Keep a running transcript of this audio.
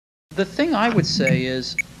the thing I would say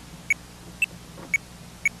is,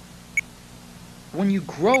 when you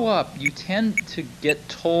grow up, you tend to get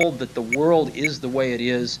told that the world is the way it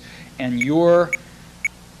is, and your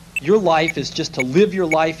life is just to live your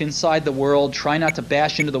life inside the world, try not to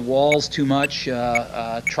bash into the walls too much,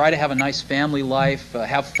 try to have a nice family life,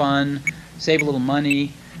 have fun, save a little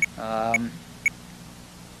money.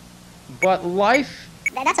 But life...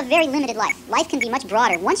 That's a very limited life. Life can be much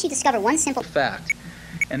broader once you discover one simple fact,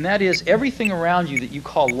 and that is everything around you that you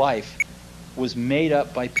call life was made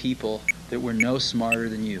up by people that were no smarter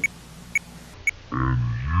than you. And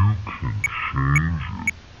you can change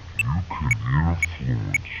it. You can influence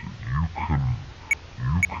it.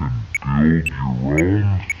 You can build your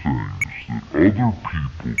own things that other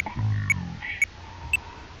people can use.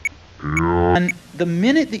 And the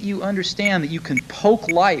minute that you understand that you can poke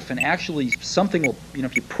life and actually something will,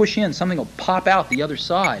 if you push in, something will pop out the other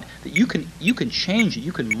side, that you can change it,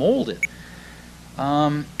 you can mold it,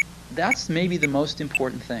 that's maybe the most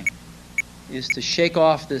important thing, is to shake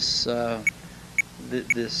off this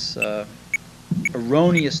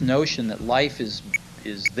erroneous notion that life is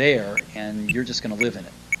there and you're just going to live in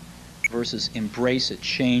it, versus embrace it,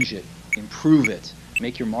 change it, improve it,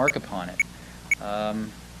 make your mark upon it.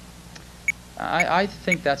 I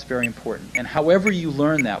think that's very important. And however you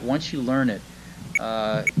learn that, once you learn it,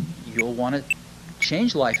 you'll want to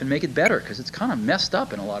change life and make it better, because it's kind of messed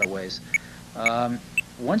up in a lot of ways.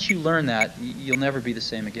 Once you learn that, you'll never be the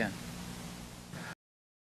same again.